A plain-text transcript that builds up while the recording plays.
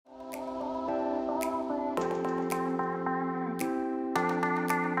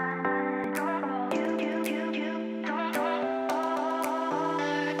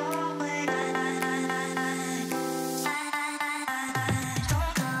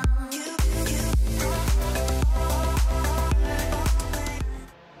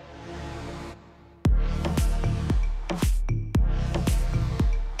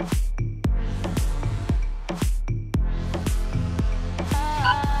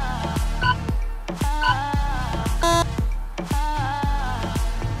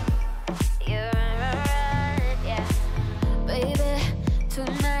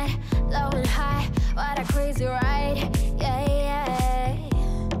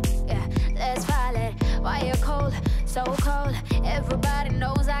so cold. Everybody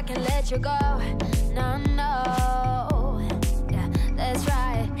knows I can let you go. No, no, yeah, that's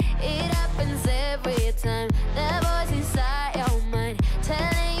right. It happens every time. The voice inside your mind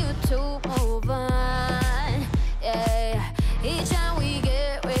telling you to move on. Yeah, each time we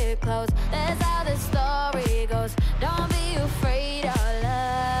get real close, that's how the story goes. Don't be afraid of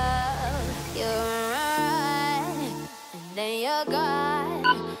love. You're right, and then you're gone.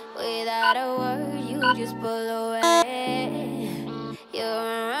 Without a word, you just pull away. You're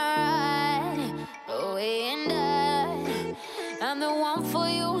right, but we ain't done. I'm the one for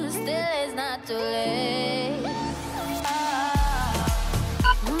you, and still it's not too late.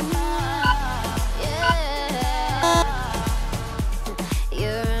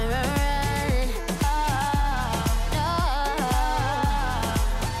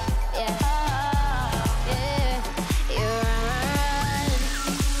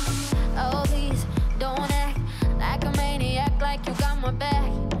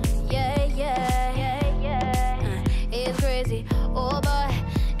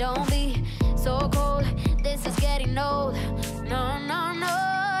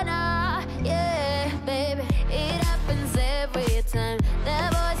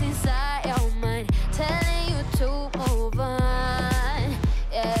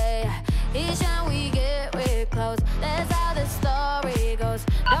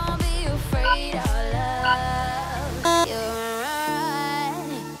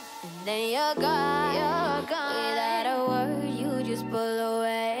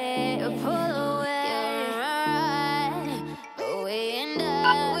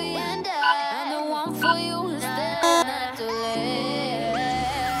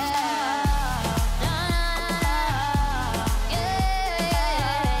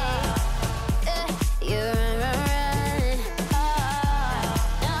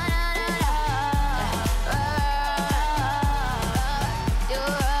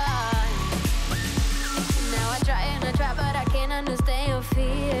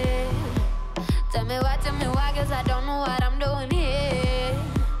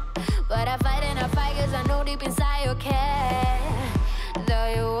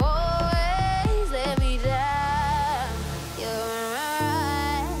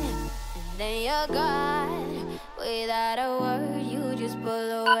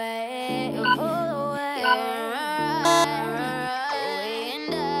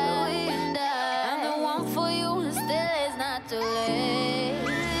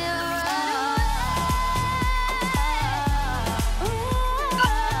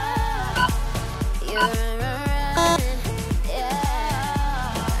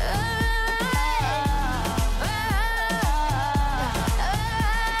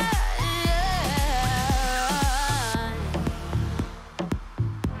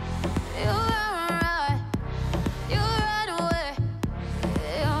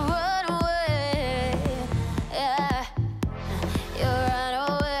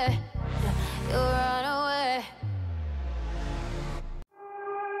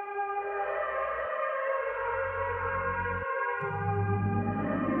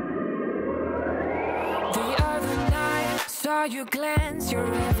 You glance your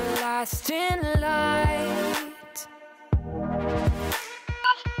everlasting light.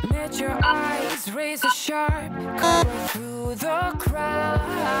 Met your eyes, razor sharp, cut through the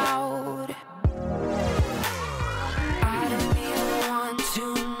crowd. I don't even want to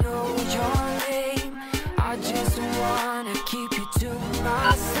know your name. I just wanna keep you to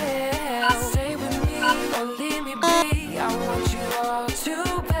myself. Stay with me or leave me be. I want you all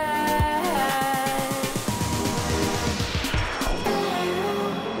to bad.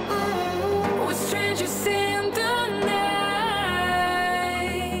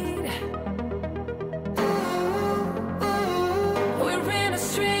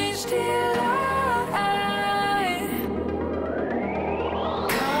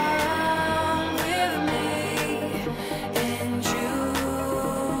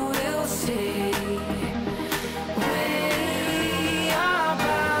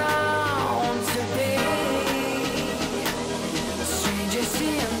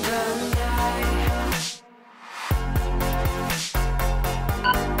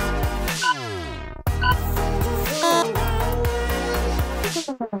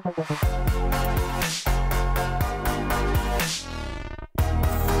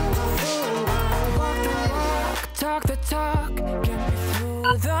 Talk the talk, get me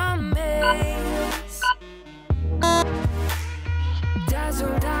through the maze.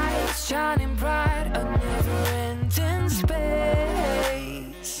 Dazzled eyes shining bright, a never-ending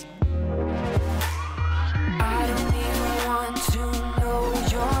space. I don't even want to know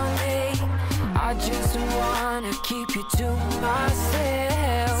your name. I just wanna keep you to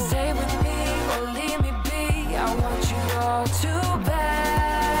myself. Stay with me or leave me be. I want you all too bad.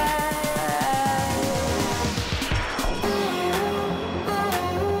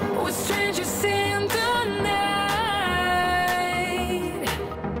 We're strangers in the night.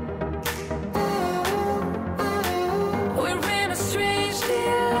 We're in a strange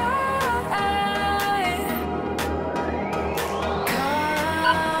delight.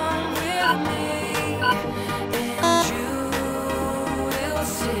 Come with me and you will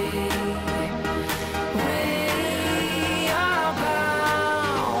see. We are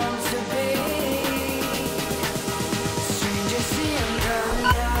bound to be strangers in the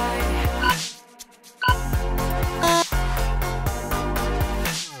night.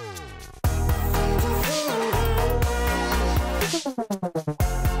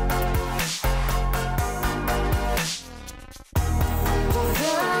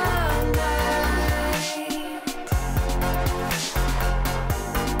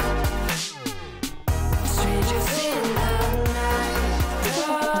 Strangers in the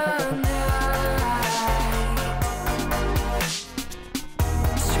night,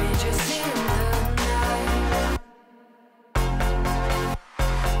 strangers in the night.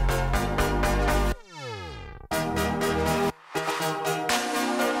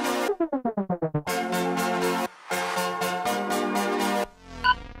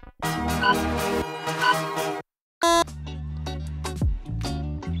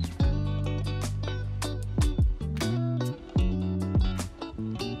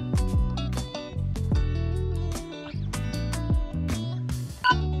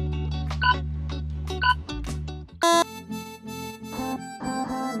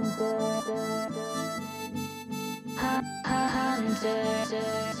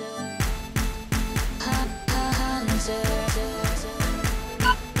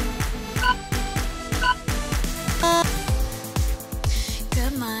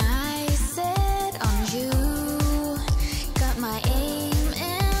 Got my eyes set on you, got my aim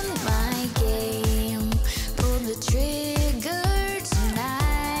and my game. Pull the trigger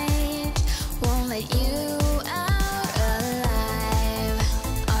tonight, won't let you out alive.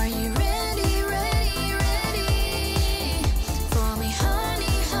 Are you ready, ready, ready for me,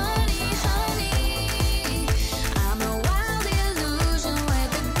 honey, honey, honey? I'm a wild illusion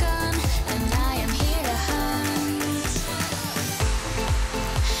with a gun, and I am here to hunt.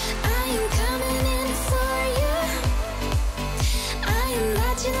 I am coming in for you. I am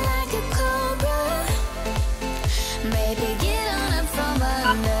watching like a cobra. Maybe get on up from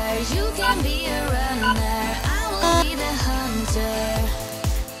under. You can be a runner. I will be the hunter.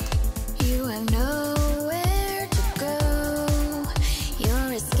 You have nowhere to go. Your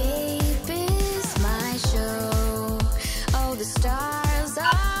escape is my show. Oh, the stars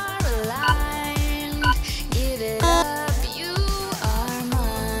are aligned. Give it up, you are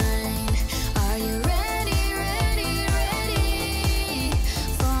mine. Are you ready, ready, ready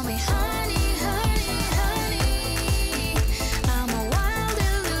for me, honey, honey, honey? I'm a wild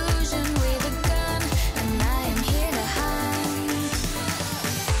illusion with a gun, and I am here to hunt.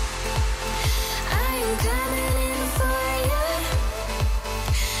 I am coming in for you.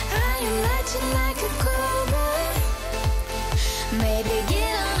 I am watching like a cobra. Maybe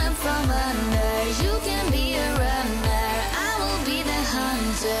get on up from under. You can be a runner. I will be the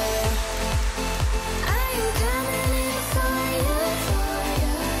hunter. I am coming in for you.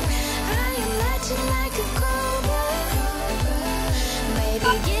 I am watching like a cobra.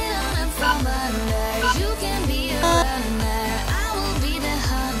 Maybe get on up from under. You can be a runner. I will be the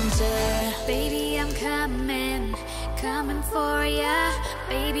hunter. Baby, I'm coming, coming for ya.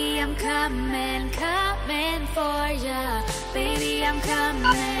 Baby, I'm coming, coming for ya. Baby, I'm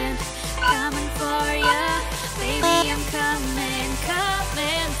coming, coming for ya. Baby, I'm coming,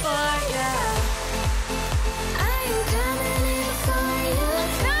 coming for ya. I am coming in for you.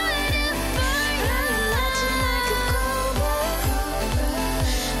 Coming in for you. I am watching like a cobra.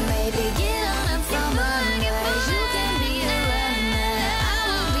 Maybe get on up from under. You can be a runner. I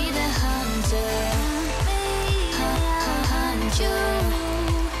will be the hunter. Hunt you.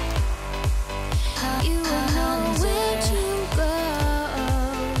 You will know where to go.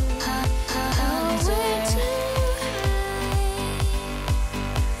 Where to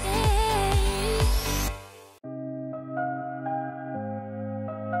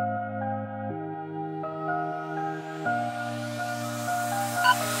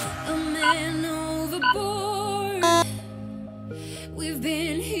A man overboard. We've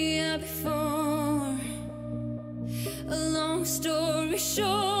been here before. A long story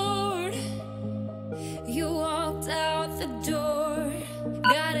short, you walked out the door.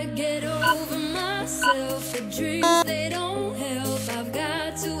 Gotta get over my myself for dreams they don't help. I've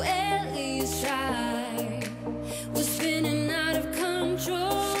got to at least try. We're spinning out of control,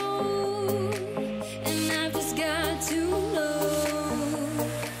 and I've just got to know,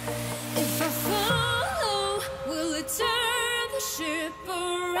 if I follow, will it turn the ship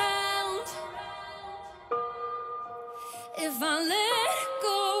around? If I let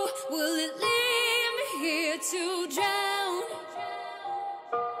go, will it leave me here to drown?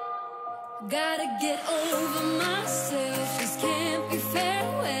 Gotta get over myself, this can't be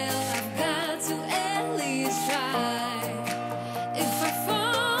farewell. I've got to at least try. If I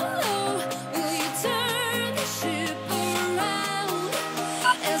follow, will you turn the ship around?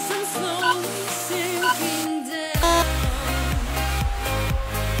 As I'm slowly sinking down.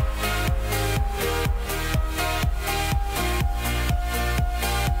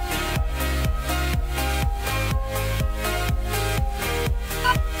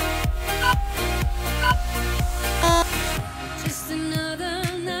 Just another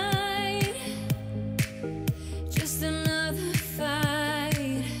night, just another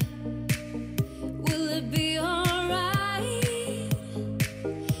fight. Will it be alright?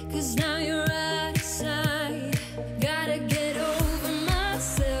 'Cause now you're out of sight. Gotta get over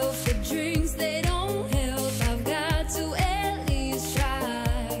myself, the drinks they don't help. I've got to at least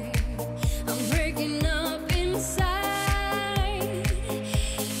try. I'm breaking up inside,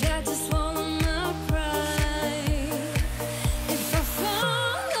 got to swallow my pride. If I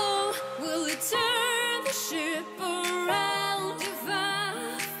follow, will it turn the ship around? If I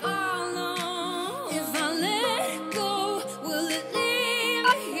follow, if I let go, will it leave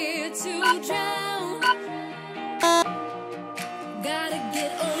me here to drown? Gotta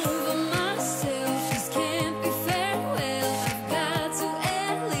get over myself, this can't be farewell. I've got to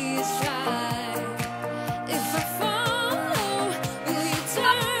at least try. If I follow, will you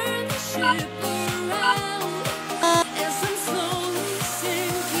turn the ship around? As I'm slowly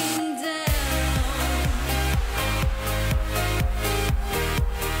sinking down.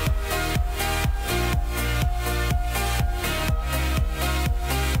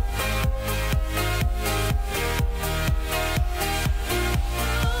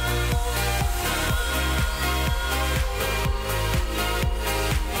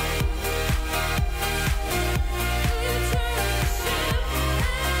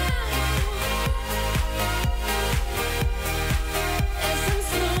 As I'm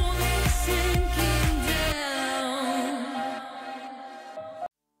slowly sinking down.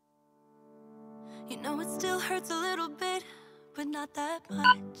 You know it still hurts a little bit, but not that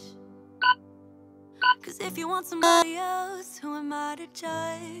much. 'Cause if you want somebody else, who am I to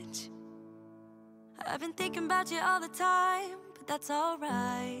judge? I've been thinking about you all the time, but that's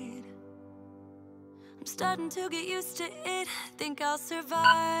alright. I'm starting to get used to it, think I'll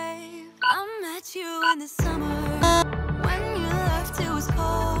survive. I met you in the summer, when you left it was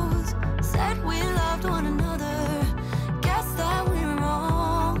cold. Said we loved one another, guess that we were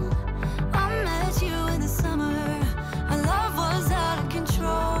wrong. I met you in the summer, our love was out of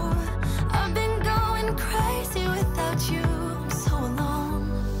control. I've been going crazy without you, I'm so alone.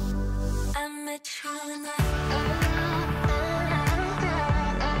 I met you in the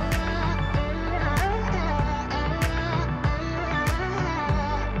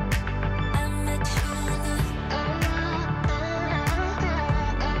I met you in the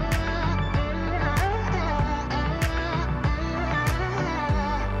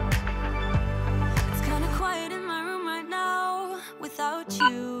It's kinda quiet in my room right now without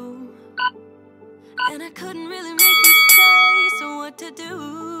you, and I couldn't really make you stay, so what to do?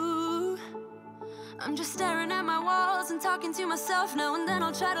 I'm just staring at my walls and talking to myself. Now and then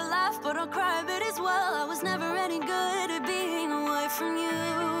I'll try to laugh, but I'll cry a bit as well. I was never any good at being away from you.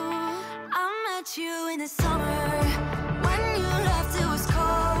 I met you in the summer, when you left it was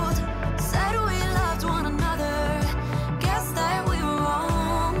cold. Said we loved one another, guess that we were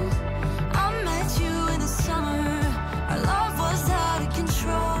wrong. I met you in the summer, our love was out of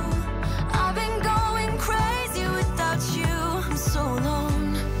control. I've been going crazy without you, I'm so alone.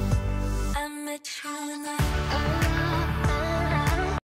 I met you